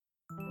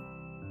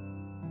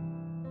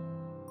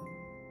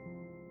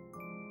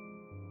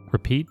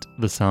Repeat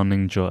the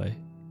Sounding Joy,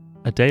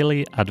 a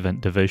daily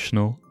Advent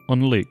devotional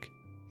on Luke,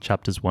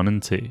 chapters 1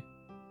 and 2,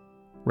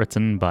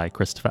 written by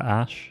Christopher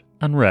Ash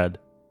and read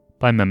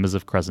by members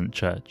of Crescent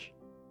Church.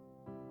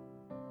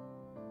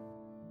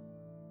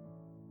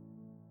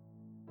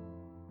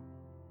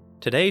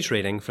 Today's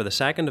reading for the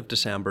 2nd of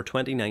December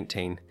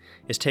 2019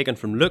 is taken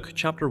from Luke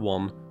chapter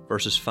 1,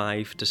 verses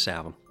 5 to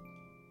 7.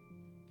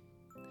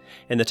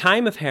 In the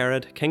time of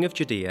Herod, king of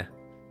Judea,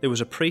 there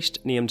was a priest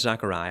named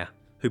Zachariah,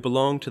 who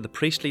belonged to the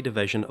priestly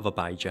division of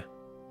Abijah.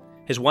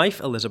 His wife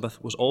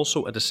Elizabeth was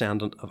also a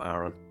descendant of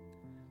Aaron.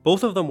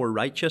 Both of them were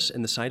righteous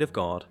in the sight of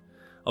God,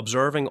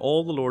 observing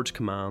all the Lord's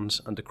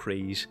commands and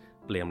decrees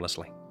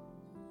blamelessly.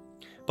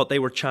 But they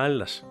were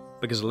childless,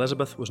 because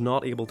Elizabeth was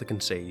not able to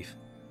conceive,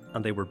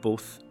 and they were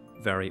both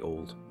very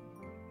old.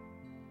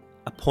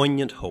 A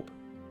poignant hope.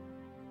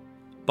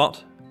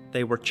 But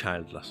they were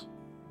childless.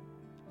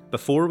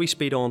 Before we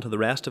speed on to the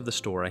rest of the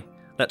story,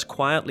 let's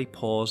quietly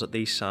pause at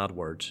these sad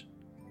words.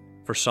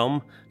 For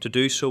some, to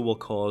do so will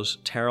cause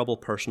terrible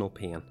personal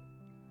pain,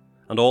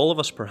 and all of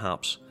us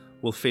perhaps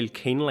will feel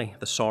keenly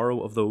the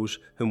sorrow of those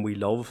whom we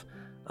love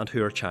and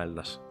who are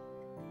childless.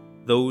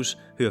 Those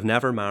who have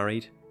never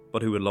married,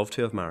 but who would love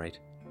to have married.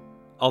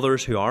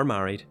 Others who are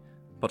married,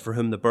 but for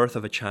whom the birth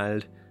of a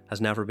child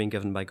has never been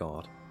given by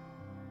God.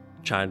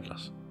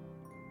 Childless.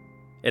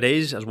 It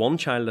is, as one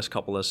childless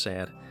couple has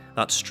said,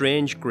 that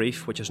strange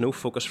grief which has no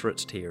focus for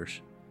its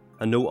tears,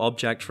 and no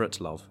object for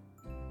its love.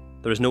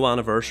 There is no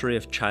anniversary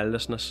of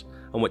childlessness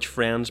on which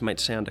friends might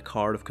send a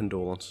card of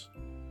condolence,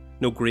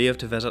 no grave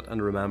to visit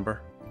and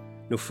remember,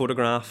 no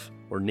photograph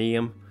or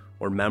name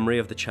or memory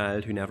of the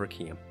child who never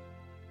came.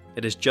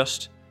 It is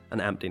just an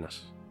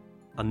emptiness,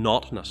 a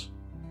notness,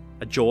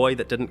 a joy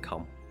that didn't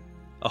come,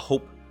 a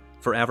hope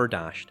forever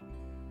dashed.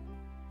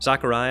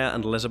 Zachariah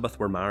and Elizabeth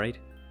were married.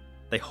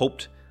 They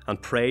hoped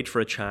and prayed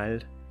for a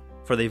child,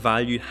 for they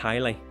valued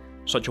highly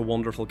such a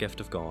wonderful gift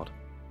of God.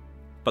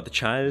 But the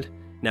child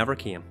never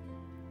came.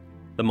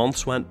 The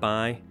months went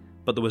by,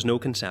 but there was no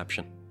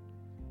conception.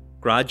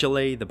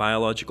 Gradually, the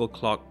biological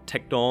clock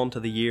ticked on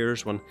to the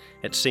years when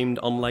it seemed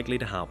unlikely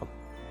to happen,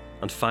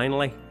 and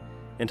finally,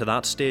 into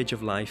that stage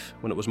of life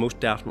when it was most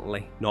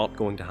definitely not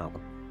going to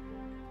happen.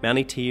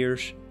 Many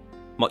tears,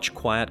 much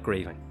quiet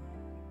grieving,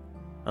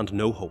 and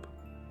no hope.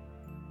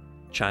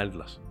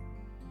 Childless.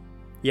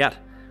 Yet,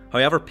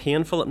 however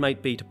painful it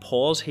might be to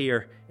pause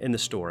here in the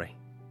story,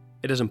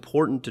 it is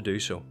important to do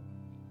so,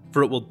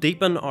 for it will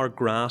deepen our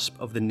grasp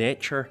of the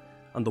nature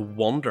and the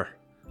wonder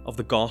of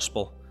the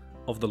gospel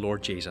of the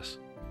Lord Jesus.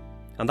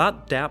 And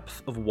that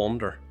depth of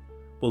wonder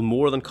will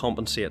more than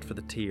compensate for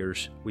the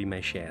tears we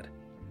may shed.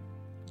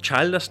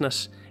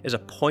 Childlessness is a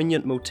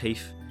poignant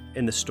motif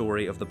in the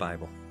story of the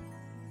Bible.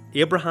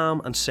 Abraham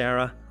and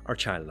Sarah are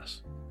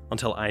childless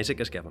until Isaac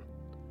is given.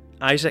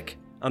 Isaac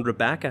and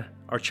Rebekah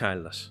are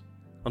childless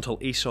until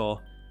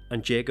Esau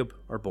and Jacob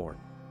are born.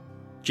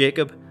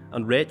 Jacob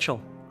and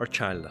Rachel are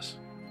childless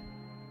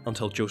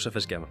until Joseph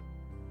is given.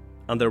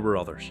 And there were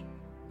others.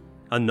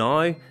 And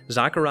now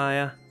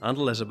Zachariah and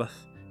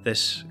Elizabeth,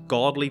 this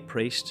godly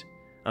priest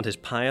and his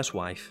pious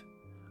wife,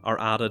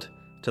 are added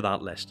to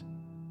that list.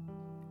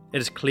 It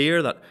is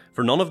clear that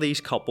for none of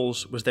these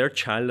couples was their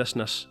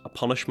childlessness a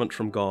punishment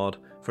from God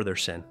for their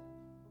sin.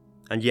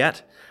 And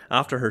yet,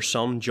 after her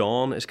son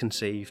John is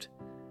conceived,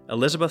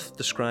 Elizabeth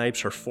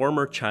describes her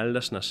former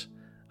childlessness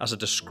as a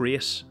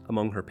disgrace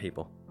among her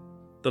people.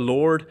 "The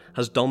Lord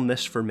has done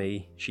this for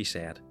me," she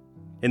said.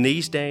 "In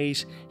these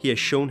days he has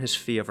shown his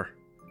favour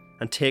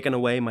and taken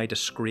away my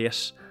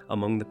disgrace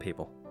among the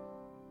people."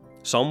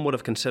 Some would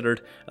have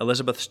considered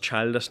Elizabeth's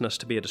childlessness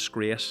to be a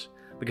disgrace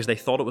because they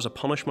thought it was a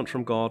punishment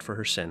from God for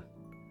her sin.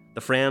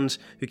 The friends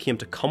who came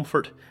to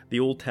comfort the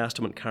Old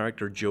Testament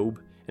character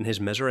Job in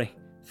his misery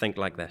think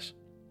like this.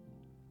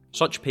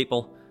 Such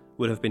people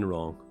would have been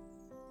wrong.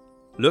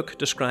 Luke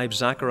describes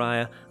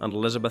Zachariah and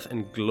Elizabeth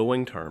in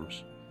glowing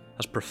terms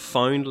as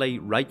profoundly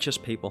righteous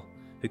people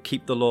who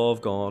keep the law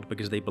of God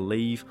because they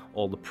believe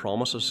all the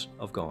promises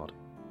of God.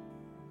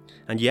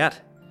 And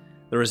yet,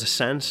 there is a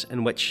sense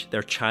in which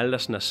their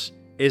childlessness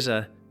is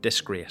a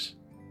disgrace,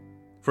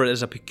 for it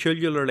is a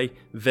peculiarly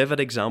vivid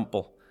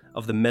example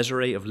of the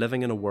misery of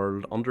living in a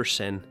world under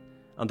sin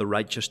and the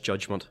righteous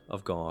judgment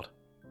of God.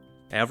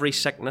 Every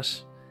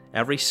sickness,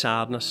 every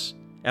sadness,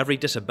 every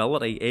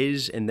disability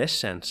is, in this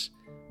sense,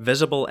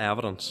 visible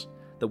evidence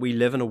that we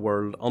live in a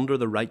world under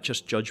the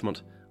righteous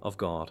judgment of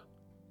God.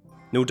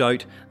 No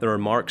doubt there are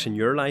marks in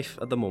your life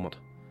at the moment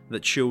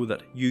that show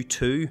that you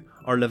too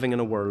are living in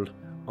a world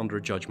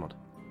under judgment.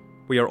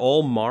 We are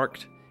all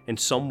marked in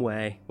some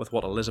way with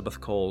what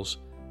Elizabeth calls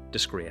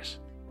disgrace.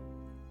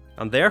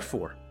 And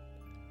therefore,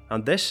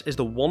 and this is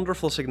the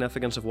wonderful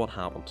significance of what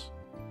happens,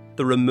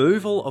 the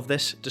removal of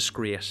this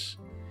disgrace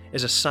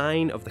is a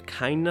sign of the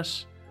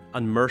kindness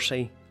and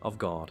mercy of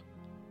God,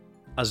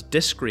 as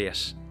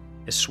disgrace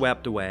is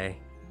swept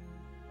away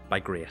by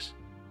grace.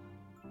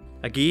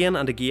 Again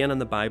and again in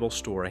the Bible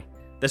story,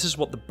 this is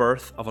what the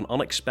birth of an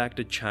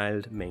unexpected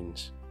child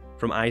means,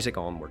 from Isaac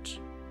onwards.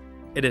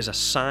 It is a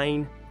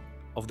sign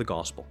of the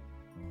gospel,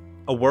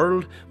 A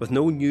world with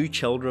no new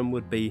children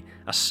would be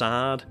a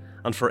sad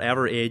and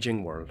forever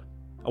aging world,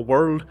 a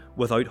world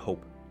without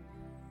hope.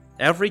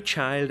 Every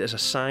child is a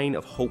sign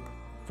of hope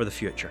for the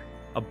future,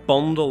 a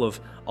bundle of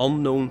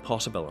unknown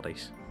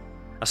possibilities,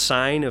 a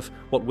sign of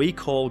what we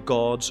call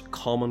God's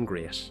common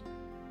grace,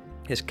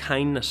 His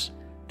kindness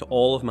to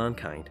all of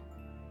mankind.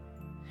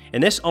 In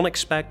this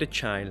unexpected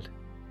child,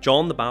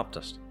 John the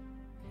Baptist,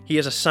 he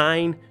is a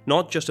sign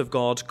not just of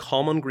God's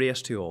common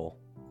grace to all,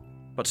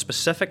 but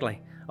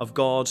specifically of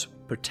God's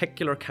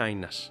particular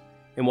kindness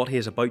in what He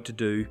is about to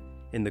do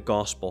in the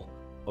gospel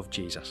of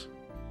Jesus.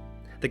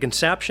 The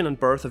conception and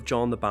birth of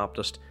John the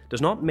Baptist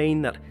does not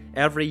mean that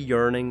every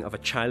yearning of a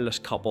childless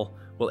couple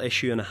will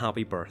issue in a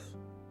happy birth.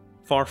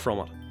 Far from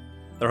it.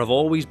 There have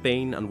always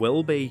been and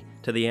will be,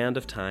 to the end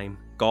of time,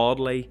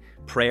 godly,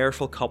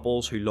 prayerful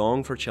couples who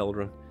long for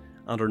children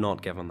and are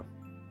not given them.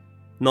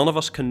 None of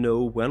us can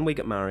know when we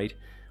get married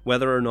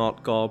whether or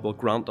not God will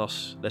grant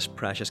us this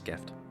precious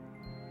gift.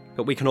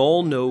 But we can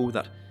all know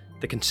that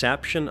the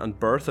conception and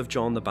birth of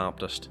John the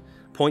Baptist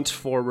points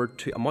forward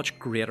to a much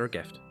greater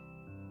gift.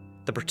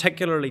 The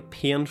particularly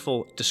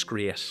painful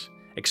disgrace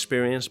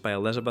experienced by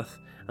Elizabeth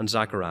and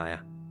Zachariah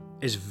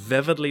is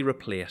vividly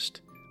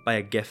replaced by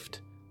a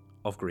gift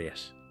of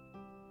grace.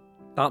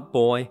 That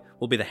boy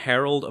will be the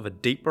herald of a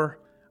deeper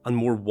and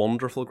more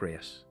wonderful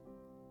grace.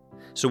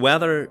 So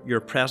whether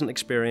your present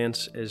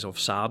experience is of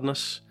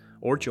sadness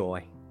or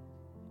joy,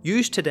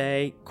 use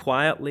today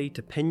quietly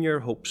to pin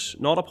your hopes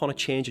not upon a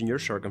change in your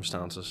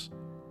circumstances,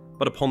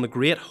 but upon the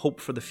great hope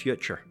for the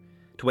future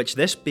to which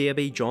this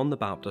baby, John the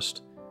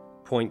Baptist,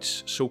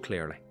 points so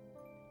clearly.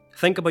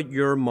 Think about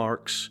your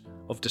marks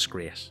of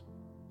disgrace.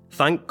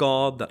 Thank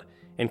God that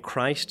in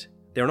Christ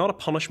they are not a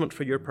punishment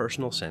for your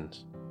personal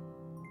sins.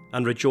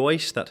 And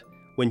rejoice that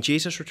when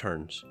Jesus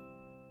returns,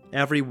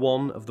 every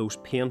one of those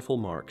painful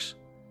marks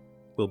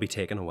will be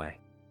taken away.